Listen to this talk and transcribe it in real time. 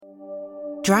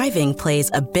Driving plays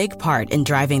a big part in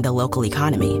driving the local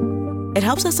economy. It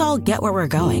helps us all get where we're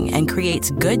going and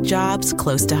creates good jobs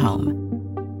close to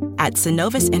home. At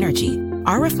Synovus Energy,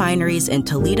 our refineries in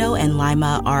Toledo and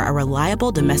Lima are a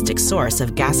reliable domestic source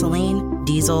of gasoline,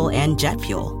 diesel, and jet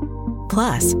fuel.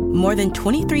 Plus, more than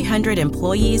 2,300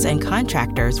 employees and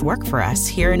contractors work for us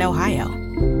here in Ohio.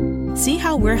 See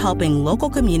how we're helping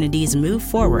local communities move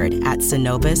forward at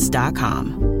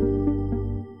Synovus.com.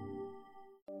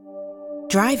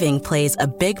 Driving plays a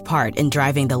big part in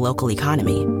driving the local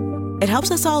economy. It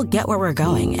helps us all get where we're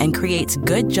going and creates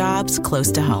good jobs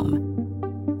close to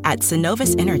home. At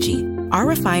Synovus Energy, our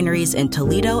refineries in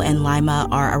Toledo and Lima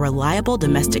are a reliable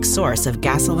domestic source of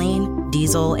gasoline,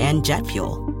 diesel, and jet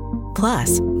fuel.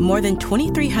 Plus, more than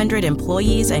 2,300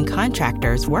 employees and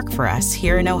contractors work for us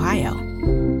here in Ohio.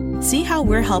 See how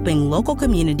we're helping local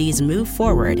communities move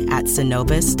forward at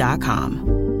Synovus.com.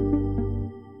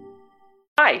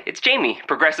 Hi, it's Jamie,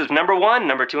 Progressive's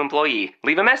 #1, #2 employee.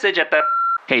 Leave a message at the...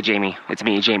 Hey, Jamie, it's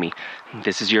me, Jamie.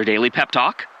 This is your daily pep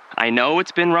talk. I know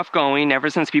it's been rough going ever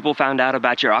since people found out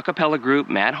about your a cappella group,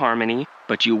 Mad Harmony,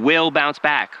 but you will bounce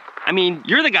back. I mean,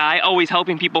 you're the guy always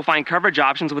helping people find coverage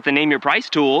options with the Name Your Price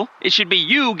tool. It should be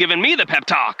you giving me the pep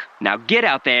talk. Now get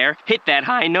out there, hit that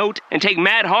high note, and take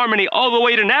Mad Harmony all the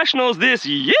way to nationals this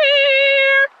year!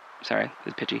 Sorry,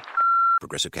 it's pitchy.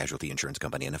 Progressive Casualty Insurance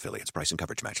Company and Affiliates. Price and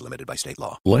coverage match limited by state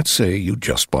law. Let's say you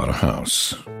just bought a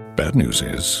house. Bad news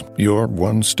is, you're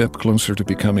one step closer to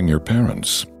becoming your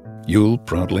parents. You'll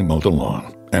proudly mow the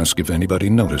lawn. Ask if anybody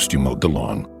noticed you mowed the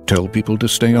lawn. Tell people to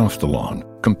stay off the lawn.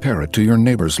 Compare it to your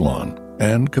neighbor's lawn.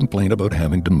 And complain about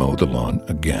having to mow the lawn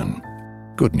again.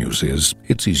 Good news is,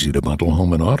 it's easy to bundle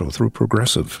home and auto through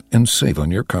Progressive and save on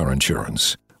your car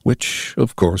insurance. Which,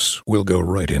 of course, will go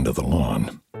right into the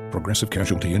lawn. Progressive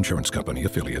Casualty Insurance Company,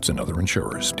 Affiliates, and other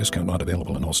insurers. Discount not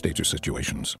available in all states or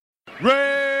situations.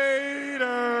 Raiders!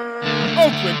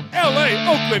 Oakland, L.A.,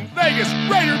 Oakland, Vegas,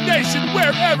 Raider Nation,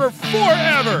 wherever,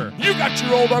 forever! You got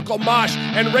your old Uncle Mosh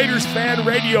and Raiders Fan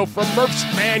Radio from Murph's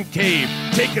Man Cave,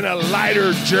 taking a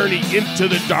lighter journey into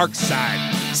the dark side.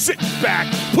 Sit back,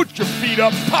 put your feet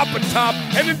up, pop a top,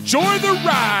 and enjoy the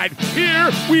ride. Here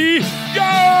we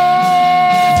go!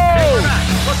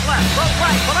 Look left, look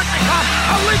right, Kolesnikov,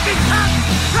 a leaking pass,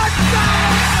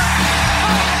 touchdown!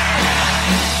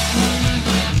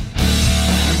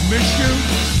 We miss you,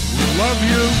 we love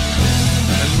you,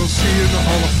 and we'll see you in the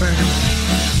Hall of Fame.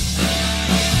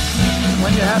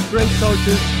 When you have great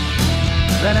coaches,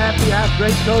 then after you have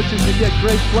great coaches, you get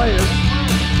great players,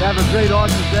 you have a great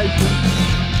organization,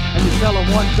 and you tell them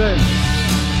one thing,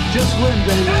 just win,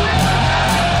 baby.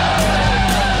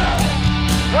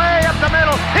 Way up the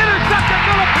middle, intercepted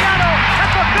Filipiano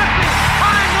at the 50,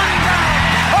 time running down,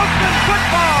 Oakland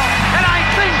football, and I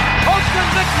think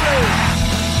Oakland victory.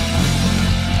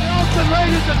 The Oakland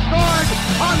Raiders have scored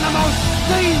on the most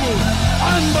zany,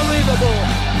 unbelievable,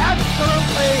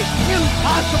 absolutely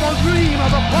impossible dream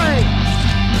of a play.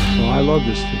 Well, I love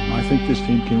this team. I think this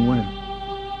team can win.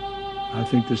 I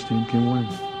think this team can win.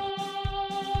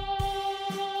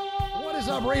 What is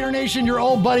up, Raider Nation? Your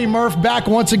old buddy Murph back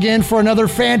once again for another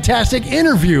fantastic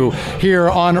interview here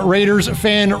on Raiders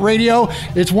Fan Radio.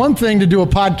 It's one thing to do a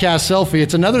podcast selfie.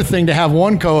 It's another thing to have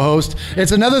one co-host.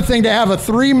 It's another thing to have a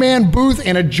three-man booth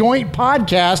and a joint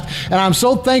podcast. And I'm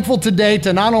so thankful today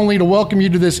to not only to welcome you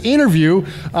to this interview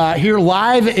here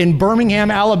live in Birmingham,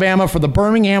 Alabama for the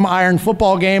Birmingham Iron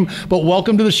football game, but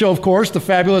welcome to the show, of course, the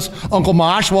fabulous Uncle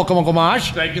Mosh. Welcome, Uncle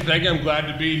Mosh. Thank you. I'm glad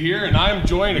to be here. And I'm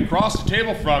joined across the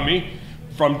table from me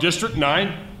from District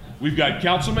 9. We've got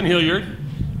Councilman Hilliard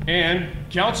and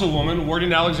Councilwoman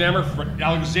Warden Alexander,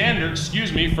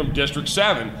 from District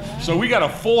 7. So we got a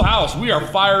full house. We are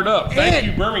fired up. Thank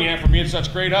you, Birmingham, for being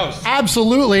such great hosts.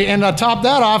 Absolutely. And to top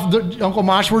that off, Uncle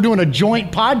Mosh, we're doing a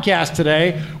joint podcast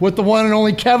today with the one and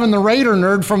only Kevin the Raider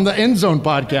Nerd from the End Zone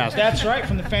podcast. That's right,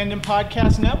 from the Fandom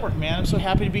Podcast Network, man. I'm so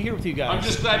happy to be here with you guys. I'm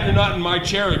just glad you're not in my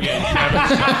chair again,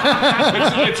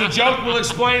 Kevin. It's a joke we'll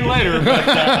explain later.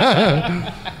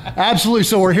 But, Absolutely.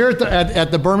 So we're here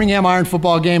at the Birmingham Iron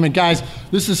football game, and guys,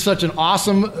 this is such an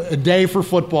awesome day for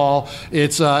football.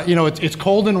 It's it's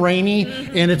cold and rainy,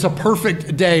 and it's a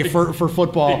perfect day for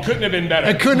football. It couldn't have been better.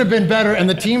 It couldn't have been better, and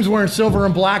the team's wearing silver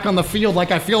and black on the field.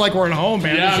 Like, I feel like we're at home,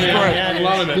 man. Yeah, this is great. I'm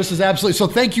loving it. This is absolutely so.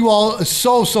 Thank you all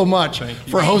so much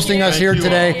for hosting us here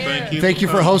today. Thank you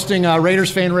for hosting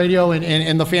Raiders Fan Radio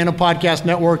and the Fandom Podcast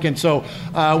Network. And so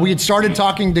we had started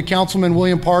talking to Councilman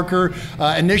William Parker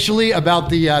initially about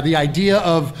the idea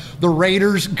of the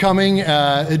Raiders coming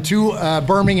to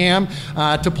Birmingham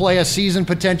to play a season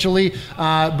potentially.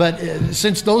 But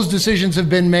since those decisions have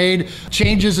been made,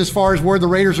 changes as far as where the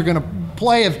Raiders are going to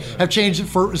play have changed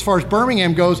as far as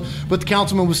Birmingham goes, but the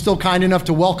councilman was still kind enough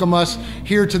to welcome us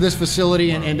here to this facility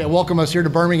and welcome us here to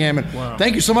Birmingham. And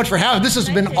thank you so much for having. This has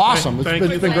been awesome.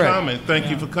 It's been great.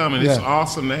 Thank you for coming. It's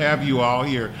awesome to have you all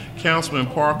here. Councilman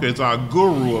Parker is our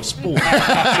guru of sports.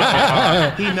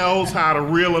 He knows how to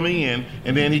reel them in,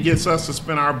 and then he gets us to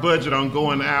spend our budget on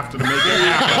going after to make it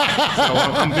happen. So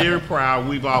I'm very proud.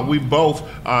 We've both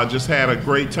just had a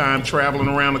great time traveling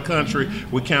around the country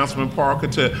with Councilman Parker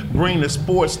to bring the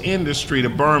sports industry to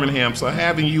Birmingham. So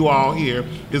having you all here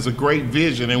is a great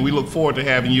vision, and we look forward to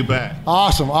having you back.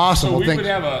 Awesome. So we would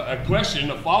have a question,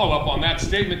 a follow-up on that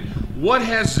statement. What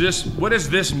has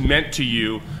this meant to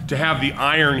you to have the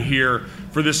Iron here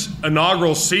for this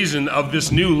inaugural season of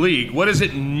this new league? What has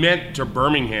it meant to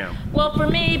Birmingham? Well, for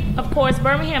me, of course,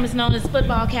 Birmingham is known as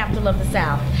football capital of the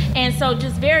South. And so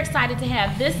just very excited to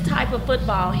have this type of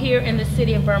football here in the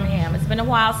city of Birmingham. It's been a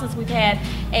while since we've had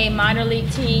a minor league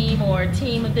team or a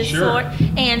team of this sort.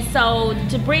 And so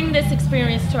to bring this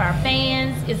experience to our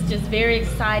fans is just very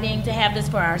exciting to have this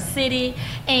for our city.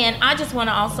 And I just want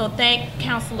to also thank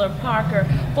Councilor Parker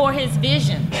for his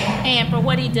vision and for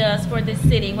what he does for this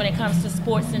city when it comes to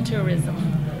sports and tourism.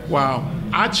 Wow.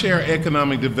 I chair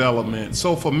economic development.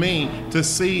 So for me, to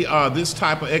see this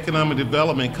type of economic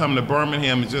development come to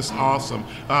Birmingham is just awesome.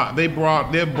 They've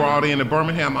brought in, the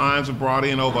Birmingham Irons have brought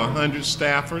in over 100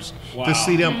 staffers. To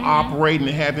see them operating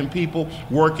and having people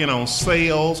working on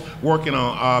sales, working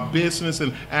on business,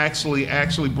 and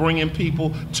actually bringing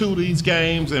people to these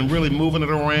games and really moving it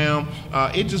around.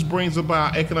 It just brings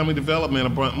about economic development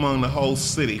among the whole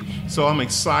city. So I'm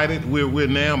excited. We're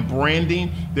now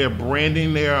branding. They're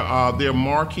branding their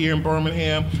mark here in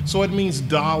Birmingham. So it means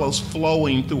dollars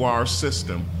flowing through our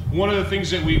system. One of the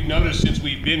things that we've noticed since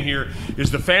we've been here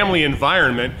is the family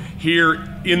environment here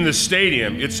in the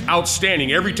stadium. It's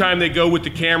outstanding. Every time they go with the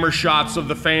camera shots of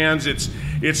the fans,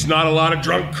 it's not a lot of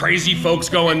drunk, crazy folks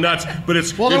going nuts, but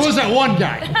it's... Well, there was that one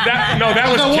guy. That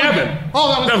was Kevin.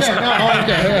 That was Kevin. Oh,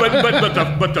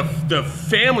 okay. But the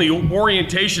family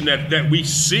orientation that we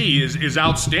see is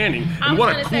outstanding. And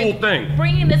what a cool thing.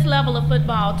 Bringing this level of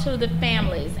football to the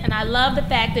families. And I love the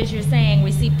fact that you're saying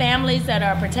we see families that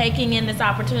are partaking in this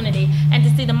opportunity, and to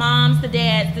see the moms, the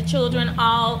dads, the children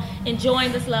all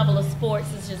enjoying this level of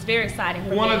sports is just very exciting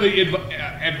for One of the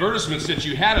advertisements that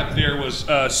you had up there was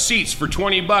seats for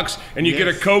 $20 and you get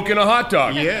a Coke and a hot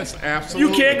dog. Yes,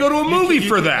 absolutely. You can't go to a movie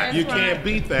for that. You can't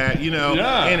beat that,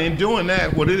 And in doing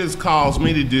that, what it has caused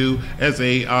me to do as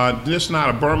just not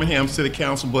a Birmingham City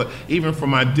Council, but even for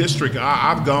my district,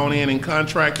 I've gone in and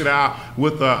contracted out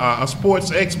with a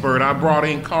sports expert. I brought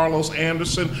in Carlos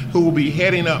Anderson, who will be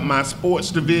heading up my sports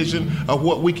division of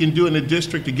what we can do in the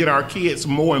district to get our kids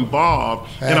more involved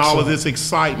in all of this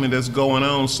excitement that's going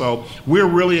on. So we're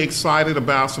really excited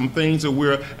about some things that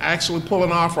we're actually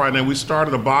pulling off right now. We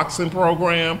started a boxing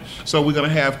program, so we're going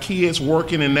to have kids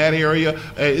working in that area.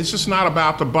 It's just not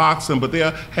about the boxing, but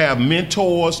they'll have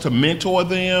mentors to mentor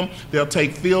them. They'll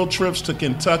take field trips to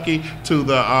Kentucky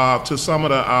to some of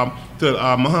the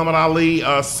Muhammad Ali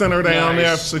Center down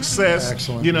there, Success.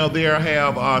 Excellent. They'll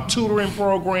have tutoring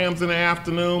programs in the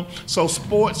afternoon. So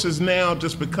sports has now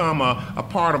just become a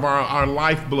part of our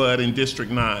lifeblood in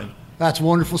District 9. That's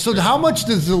wonderful. So how much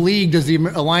does the league, does the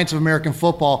Alliance of American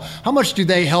Football, how much do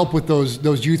they help with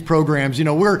those youth programs?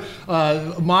 We're,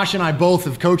 Mosh and I both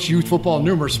have coached youth football in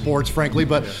numerous sports, frankly,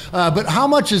 but how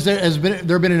much has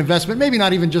there been an investment, maybe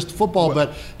not even just football,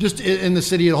 but just in the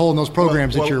city as a whole in those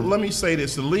programs that you're... Let me say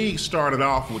this. The league started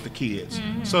off with the kids.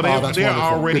 Mm-hmm. So they're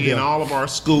already in all of our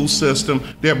school system.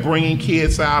 They're bringing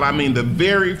kids out. I mean, the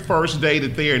very first day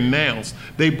that they announced,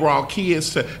 they brought kids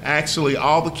to actually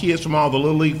all the kids from all the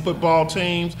Little League football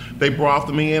teams. They brought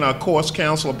them in. Of course,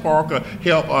 Councilor Parker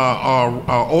helped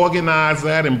organize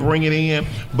that and bring it in.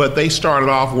 But they started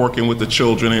off working with the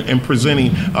children and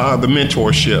presenting the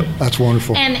mentorship. That's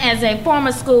wonderful. And as a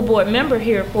former school board member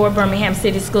here for Birmingham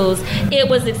City Schools, it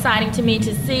was exciting to me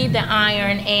to see the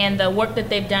Iron and the work that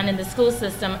they've done in the school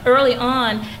system. Early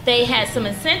on, they had some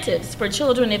incentives for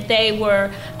children. If they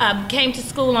came to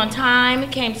school on time,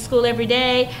 came to school every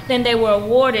day, then they were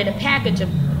awarded a package of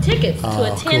tickets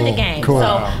to attend the game. Cool. So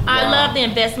I love the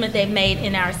investment they've made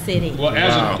in our city. Well,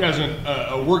 as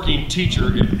a working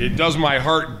teacher, it does my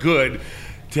heart good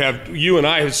to have you and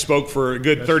I have spoke for a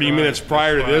good 30 minutes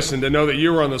prior to this, and to know that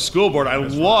you were on the school board. I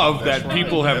love that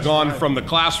people have gone from the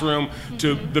classroom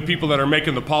to the people that are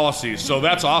making the policies. So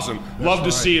that's awesome. Love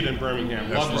to see it in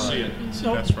Birmingham. Love to see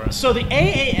it. So the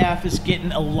AAF is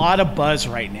getting a lot of buzz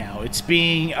right now. It's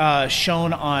being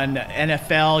shown on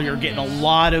NFL. You're getting a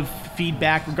lot of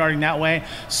feedback regarding that way.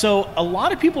 So a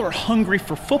lot of people are hungry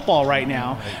for football right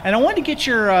now, and I wanted to get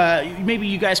your maybe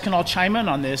you guys can all chime in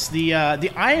on this. The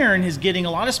Iron is getting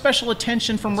a lot of special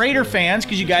attention from Raider fans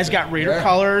because you guys got Raider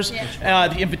colors.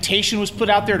 The invitation was put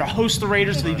out there to host the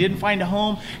Raiders if they didn't find a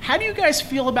home. How do you guys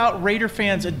feel about Raider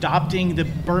fans adopting the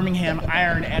Birmingham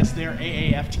Iron as their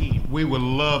AAF team? We would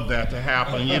love that to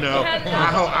happen. You know,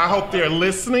 I hope they're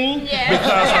listening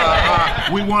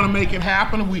because we want to make it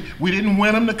happen. We didn't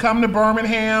win them to come to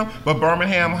Birmingham, but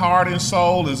Birmingham heart and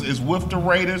soul is with the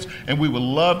Raiders, and we would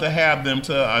love to have them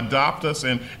to adopt us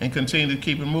and continue to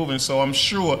keep it moving. So I'm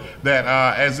sure that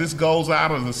as this goes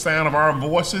out of the sound of our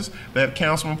voices, that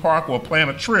Councilman Parker will plan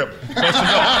a trip. So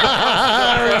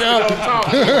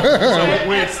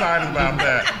we're excited about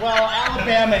that. Well,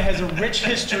 Alabama has a rich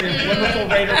history of wonderful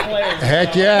Raider players.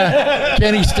 Heck yeah.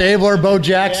 Kenny Stabler, Bo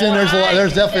Jackson.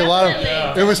 There's definitely a lot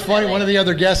of. It was funny. One of the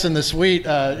other guests in the suite,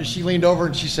 she leaned over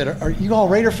and she said, "Are you all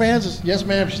Raider fans?" "Yes,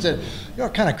 ma'am." She said, "You're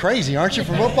kind of crazy, aren't you,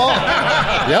 for football?"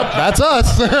 Yep, that's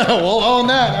us. We'll own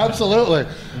that. Absolutely.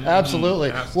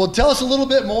 Absolutely. Well, tell us a little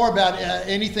bit more about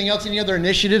anything else, any other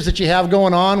initiatives that you have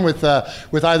going on with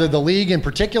either the league in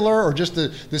particular or just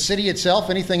the city itself.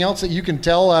 Anything else that you can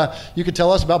tell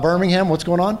us about Birmingham? What's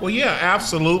going on? Well, yeah,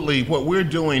 absolutely. What we're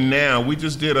doing now, we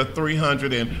just did a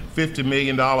 $350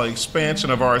 million expansion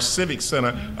of our Civic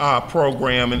Center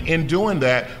program, and in doing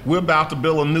that, we're about to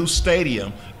build a new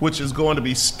stadium, which is going to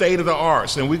be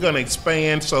state-of-the-art, and we're going to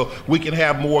expand so we can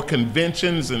have more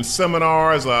conventions and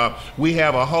seminars. We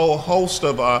have a whole host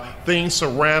of things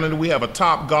surrounding it. We have a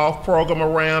top golf program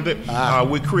around it.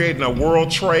 We're creating a World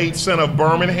Trade Center of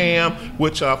Birmingham,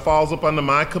 which falls up under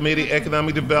my committee,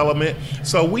 Economic Development.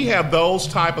 So we have those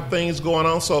type of things going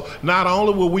on. So not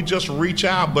only will we just reach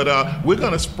out, but we're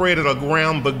going to spread it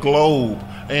around the globe.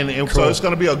 And cool. So it's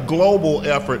going to be a global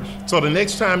effort. So the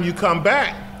next time you come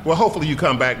back, well, hopefully you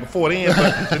come back before the end,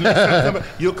 but the next time you come back,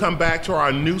 you'll come back to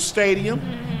our new stadium,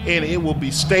 and it will be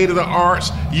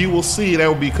state-of-the-art. You will see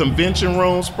there will be convention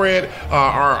rooms spread.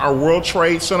 Our World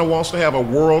Trade Center wants to have a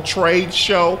World Trade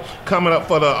Show coming up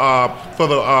for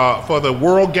the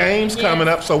World Games coming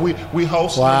up. So we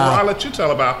host. Wow. I'll let you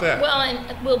tell about that. Well,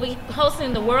 and we'll be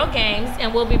hosting the World Games,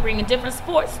 and we'll be bringing different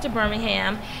sports to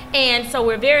Birmingham, and so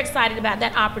we're very excited about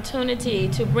that opportunity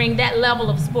to bring that level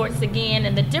of sports again,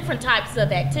 and the different types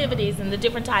of activities and the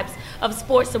different types of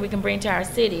sports that we can bring to our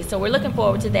city. So we're looking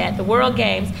forward to that. The World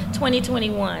Games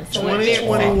 2021. So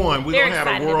 2021. We're going to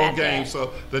have a World Game.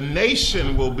 So the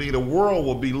world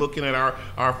will be looking at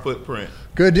our footprint.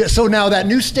 Good. So now that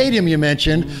new stadium you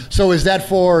mentioned, so is that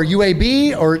for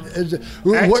UAB or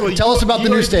Actually, tell us about the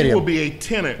new stadium? Will be a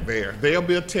tenant there. They'll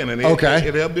be a tenant. Okay.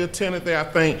 There'll be a tenant there. I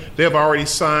think they've already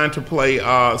signed to play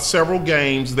several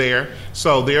games there.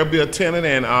 So there'll be a tenant,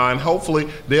 and hopefully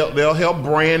they'll help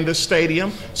brand the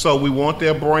stadium. So we want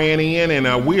their brand in,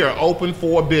 and we are open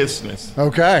for business.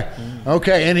 Okay.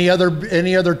 Okay. Any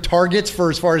other targets for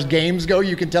as far as games go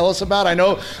you can tell us about? I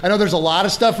know there's a lot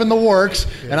of stuff in the works,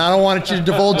 and I don't want you to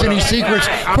divulge any secrets.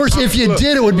 Of course, if you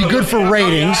did, it would be good for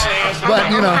ratings. But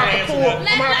you know, pull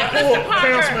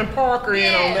Councilman Parker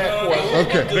in on that point.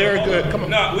 Okay. Very good. Come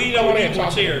on. No, we don't need more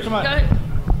chairs. Come on.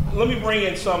 Let me bring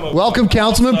in some of. Welcome,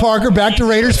 Councilman Parker, back to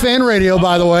Raiders Fan Radio.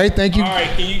 By the way, thank you. All right,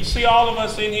 can you see all of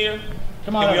us in here?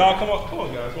 Come on. Can we all come on? Come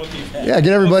on, guys. Yeah,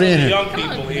 get everybody in here. Young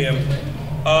people in.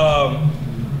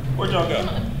 Where'd y'all go?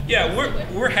 Yeah,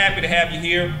 we're happy to have you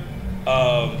here.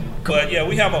 But yeah,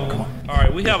 we have a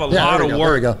lot of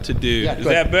work to do. Yeah, is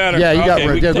that better? Yeah, you got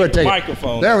okay, it. Yeah, go ahead, take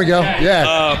microphone. It. There we go.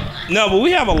 Yeah. No, but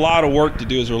we have a lot of work to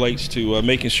do as it relates to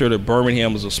making sure that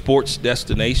Birmingham is a sports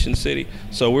destination city.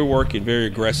 So we're working very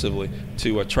aggressively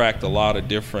to attract a lot of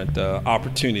different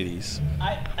opportunities.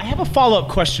 I have a follow-up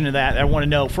question to that I want to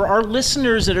know. For our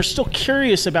listeners that are still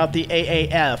curious about the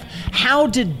AAF, how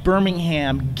did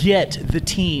Birmingham get the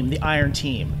team, the Iron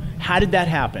Team? How did that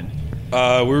happen? We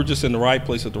were just in the right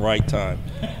place at the right time.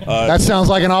 That sounds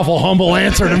like an awful humble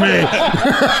answer to me.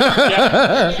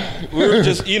 Yeah. We were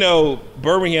just,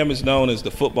 Birmingham is known as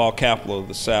the football capital of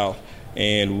the South,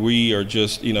 and we are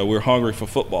just, we're hungry for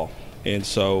football. And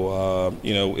so,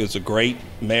 it's a great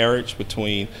marriage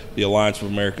between the Alliance for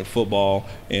American Football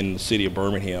and the city of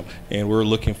Birmingham. And we're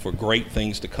looking for great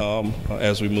things to come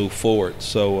as we move forward.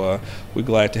 So we're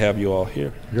glad to have you all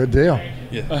here. Good deal.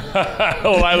 Yeah.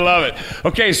 Oh, I love it.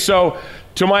 Okay, so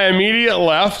to my immediate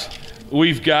left,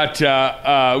 we've got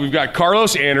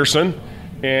Carlos Anderson.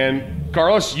 And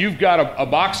Carlos, you've got a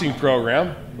boxing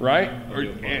program, right?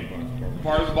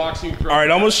 Part of the boxing program. All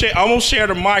right, I'm gonna share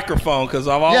the microphone because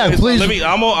I've always. Yeah, please.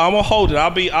 I'm gonna hold it.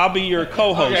 I'll be your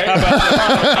co-host. Okay. How about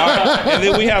that? All right. And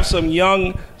then we have some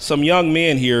young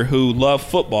men here who love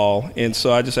football, and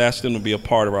so I just asked them to be a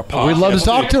part of our podcast. We'd love to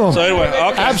talk to them. So anyway,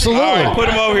 okay. Absolutely. All right, put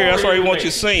them over here. That's where he wants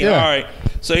you seen. Yeah. All right.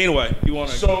 So anyway, you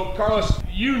want to. So, Carlos,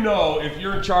 you know, if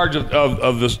you're in charge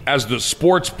of this as the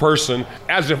sports person,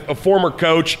 as a former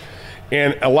coach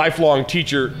and a lifelong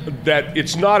teacher, that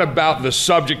it's not about the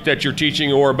subject that you're teaching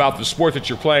or about the sport that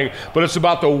you're playing, but it's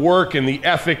about the work and the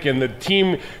ethic and the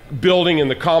team building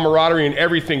and the camaraderie and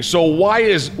everything. So why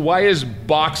is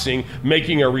boxing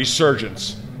making a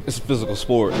resurgence? It's a physical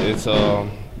sport. It's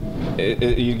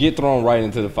you get thrown right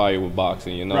into the fire with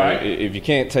boxing. You know, right. If you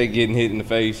can't take getting hit in the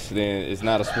face, then it's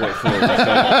not a sport for you.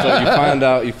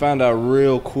 So you find out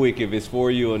real quick if it's for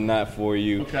you or not for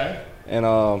you. Okay. And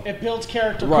it builds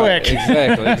character right, quick.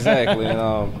 Exactly. And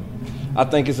I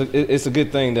think it's a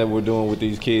good thing that we're doing with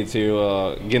these kids here,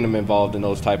 getting them involved in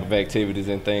those type of activities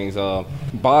and things.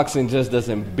 Boxing just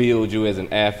doesn't build you as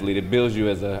an athlete; it builds you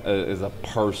as a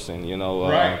person. You know,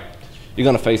 right. You're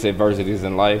gonna face adversities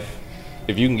in life.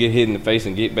 If you can get hit in the face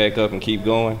and get back up and keep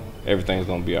going, everything's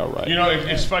gonna be all right. You know,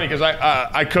 it's funny because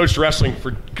I coached wrestling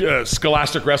for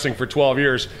scholastic wrestling for 12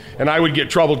 years, and I would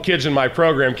get troubled kids in my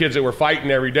program, kids that were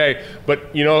fighting every day.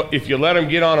 But you know, if you let them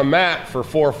get on a mat for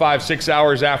 4, 5, 6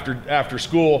 hours after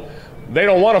school, they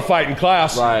don't want to fight in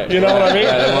class. Right. You know what I mean?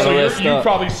 Right. So you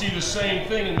probably see the same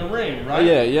thing in the ring, right?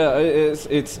 Yeah.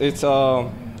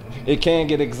 It can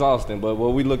get exhausting, but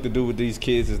what we look to do with these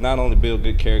kids is not only build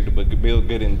good character, but build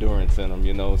good endurance in them,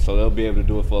 you know, so they'll be able to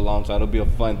do it for a long time. It'll be a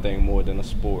fun thing more than a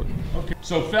sport. Okay.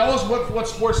 So, fellas, what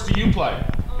sports do you play?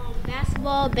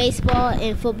 Basketball, baseball,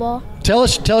 and football. Tell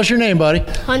us your name, buddy.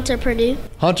 Hunter Purdue.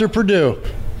 Hunter Purdue.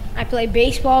 I play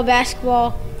baseball,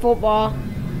 basketball, football,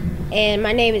 and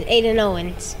my name is Aiden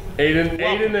Owens.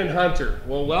 Aiden and Hunter.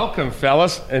 Well, welcome,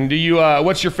 fellas. And do you?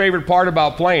 What's your favorite part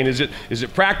about playing? Is it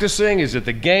practicing? Is it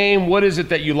the game? What is it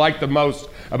that you like the most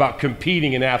about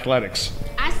competing in athletics?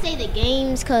 I say the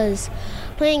games because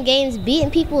playing games,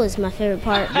 beating people is my favorite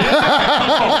part.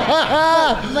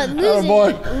 But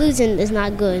losing is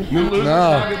not good. Losing is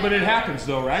not good, but it happens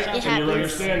though, right? It and happens. you're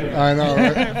understanding. I know,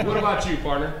 right? What about you,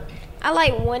 partner? I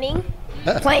like winning,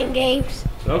 playing games,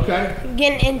 Okay.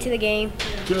 getting into the game.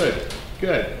 Good.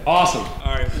 Awesome.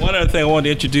 All right. One other thing I wanted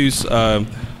to introduce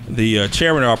the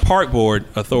chairman of our park board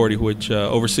authority, which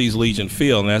oversees Legion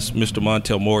Field, and that's Mr.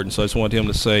 Montel Morton. So I just wanted him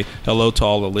to say hello to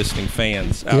all the listening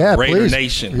fans out of Raider please.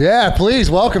 Nation. Yeah,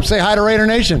 please welcome. Say hi to Raider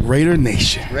Nation. Raider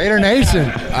Nation. Raider Nation.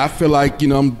 I feel like, you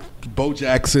know, I'm Bo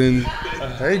Jackson.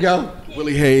 There you go.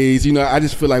 Willie Hayes. You know, I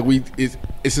just feel like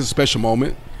it's a special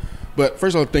moment. But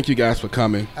first of all, thank you guys for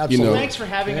coming. Absolutely. You know, Thanks for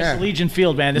having us at Legion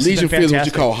Field, man. This Legion has been Field is what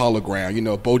fantastic. you call hologround. You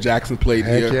know, Bo Jackson played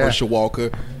Heck here, yeah. Herschel Walker,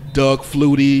 Doug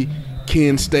Flutie,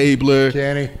 Ken Stabler.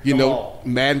 Kenny. You know,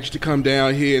 managed to come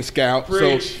down here and scout.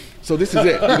 Preach. So this is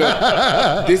it. You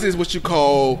know, this is what you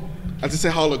call, I just say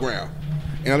hologround.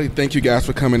 And I like to thank you guys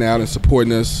for coming out and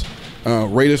supporting us.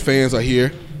 Raiders fans are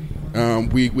here.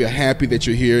 We are happy that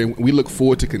you're here, and we look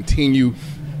forward to continue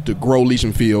to grow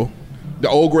Legion Field. The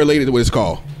old gray lady is what it's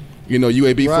called. You know,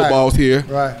 UAB football's here.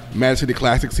 Right. Madison City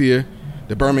Classics here.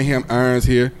 The Birmingham Irons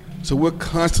here. So we're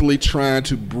constantly trying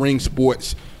to bring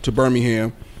sports to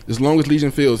Birmingham. As long as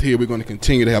Legion Field is here, we're going to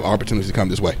continue to have opportunities to come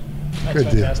this way. That's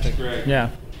fantastic. Great.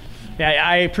 Yeah,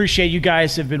 I appreciate you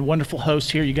guys have been wonderful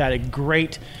hosts here. You got a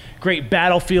great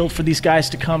battlefield for these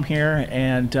guys to come here,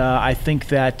 and I think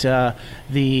that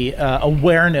the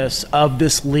awareness of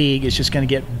this league is just going to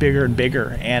get bigger and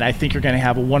bigger, and I think you're going to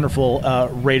have a wonderful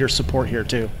Raider support here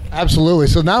too. Absolutely.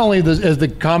 So not only has the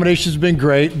accommodations been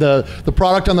great, the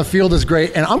product on the field is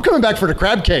great, and I'm coming back for the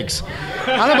crab cakes.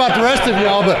 I don't know about the rest of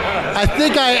y'all, but I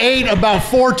think I ate about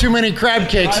 4 too many crab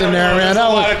cakes in there, man. There's a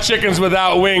lot of chickens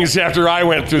without wings after I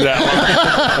went through that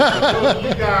one.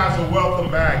 You guys are welcome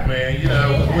back, man. You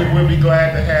know, we'll be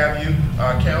glad to have you.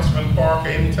 Councilman Parker,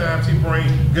 anytime he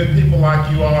brings good people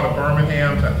like you all to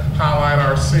Birmingham to highlight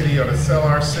our city or to sell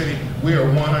our city, we are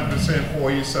 100%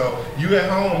 for you. So you at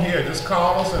home here, just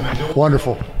call us and do it.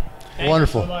 Wonderful.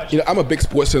 Wonderful. You know, I'm a big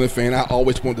Sports Center fan. I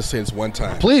always wanted to say this one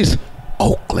time. Please.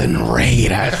 Oakland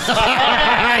Raiders. That's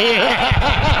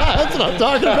what I'm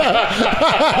talking about.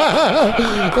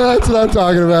 That's what I'm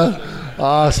talking about.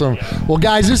 Awesome. Well,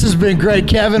 guys, this has been great.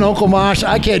 Kevin, Uncle Mosh,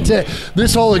 I can't tell.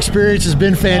 This whole experience has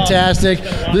been fantastic.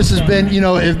 This has been,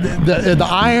 the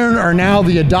Iron are now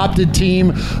the adopted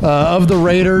team of the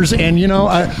Raiders, and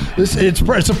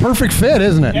it's a perfect fit,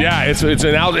 isn't it? Yeah, it's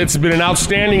been an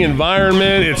outstanding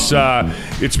environment.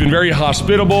 It's been very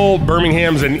hospitable.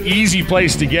 Birmingham's an easy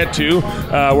place to get to.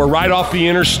 We're right off the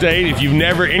interstate.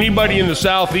 Anybody in the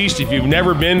Southeast, if you've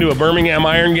never been to a Birmingham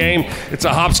Iron game, it's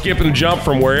a hop, skip, and jump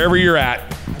from wherever you're at.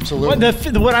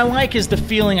 Absolutely. What I like is the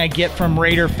feeling I get from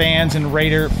Raider fans and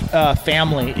Raider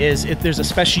family is there's a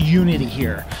special unity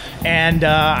here, and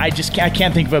I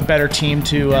can't think of a better team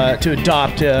to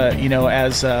adopt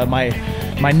as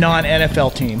my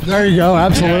non-NFL team. There you go,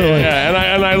 absolutely.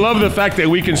 Yeah, and I love the fact that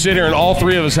we can sit here and all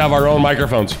three of us have our own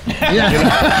microphones. Yeah.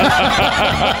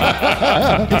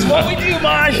 It's what we do,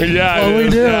 Mosh. Yeah, what we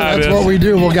do. That's what we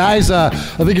do. Well, guys, I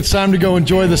think it's time to go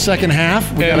enjoy the second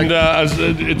half.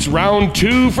 It's round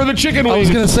 2 for the chicken wings. I was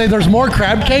going to say there's more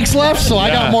crab cakes left, so I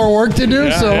got more work to do.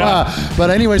 But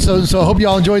anyway, so I hope you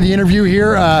all enjoyed the interview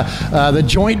here, the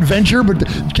joint venture. But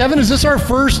Kevin, is this our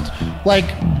first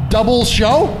double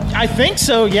show? I think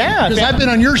so, yeah. Because I've been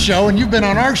on your show and you've been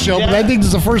on our show, but I think this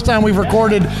is the first time we've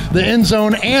recorded the End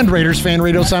Zone and Raiders Fan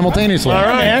Radio simultaneously. All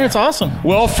right, man, it's awesome.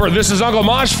 Well, this is Uncle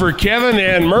Mosh for Kevin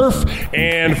and Murph,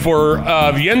 and for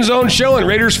the End Zone show and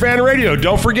Raiders Fan Radio.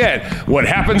 Don't forget, what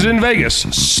happens in Vegas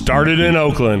started in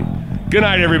Oakland. Good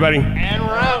night, everybody. And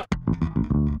we're out.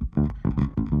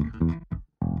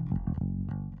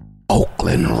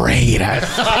 Oakland Raiders.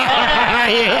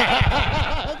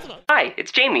 Hi,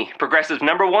 it's Jamie, Progressive's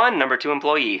number 1, number 2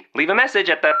 employee. Leave a message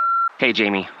at the... Hey,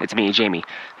 Jamie, it's me, Jamie.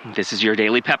 This is your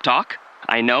daily pep talk.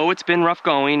 I know it's been rough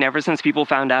going ever since people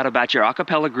found out about your a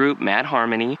cappella group, Mad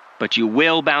Harmony, but you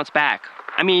will bounce back.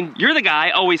 I mean, you're the guy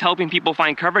always helping people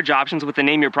find coverage options with the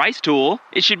Name Your Price tool.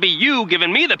 It should be you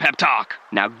giving me the pep talk.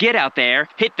 Now get out there,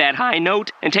 hit that high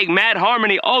note, and take Mad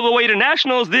Harmony all the way to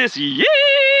nationals this year!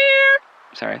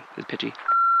 Sorry, it's pitchy.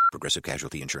 Progressive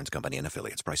Casualty Insurance Company and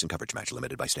Affiliates. Price and coverage match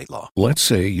limited by state law. Let's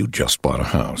say you just bought a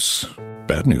house.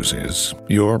 Bad news is,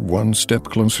 you're one step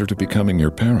closer to becoming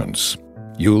your parents.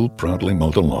 You'll proudly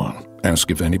mow the lawn.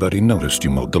 Ask if anybody noticed you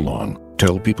mowed the lawn.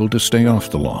 Tell people to stay off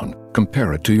the lawn.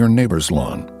 Compare it to your neighbor's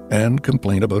lawn. And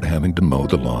complain about having to mow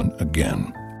the lawn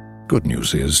again. Good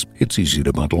news is, it's easy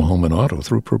to bundle home and auto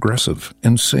through Progressive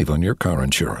and save on your car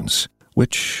insurance,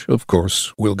 which, of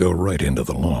course, will go right into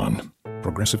the lawn.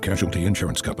 Progressive Casualty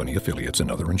Insurance Company, affiliates, and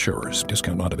other insurers.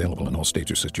 Discount not available in all states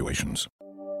or situations.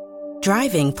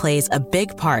 Driving plays a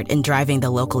big part in driving the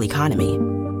local economy.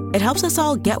 It helps us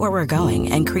all get where we're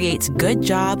going and creates good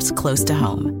jobs close to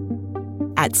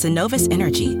home. At Synovus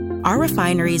Energy, our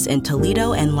refineries in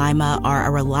Toledo and Lima are a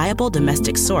reliable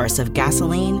domestic source of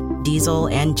gasoline, diesel,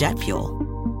 and jet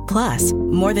fuel. Plus,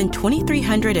 more than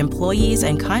 2,300 employees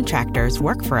and contractors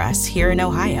work for us here in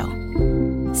Ohio.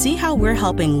 See how we're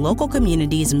helping local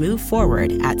communities move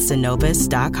forward at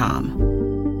Synovus.com.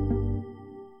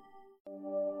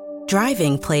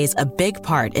 Driving plays a big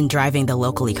part in driving the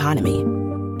local economy.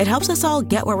 It helps us all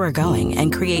get where we're going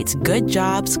and creates good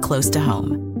jobs close to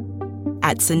home.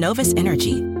 At Synovus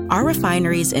Energy, our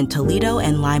refineries in Toledo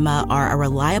and Lima are a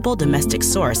reliable domestic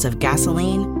source of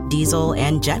gasoline, diesel,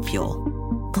 and jet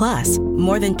fuel. Plus,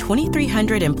 more than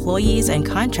 2,300 employees and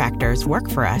contractors work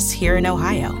for us here in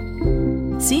Ohio.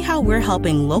 See how we're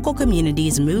helping local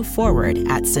communities move forward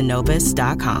at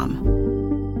Synovus.com.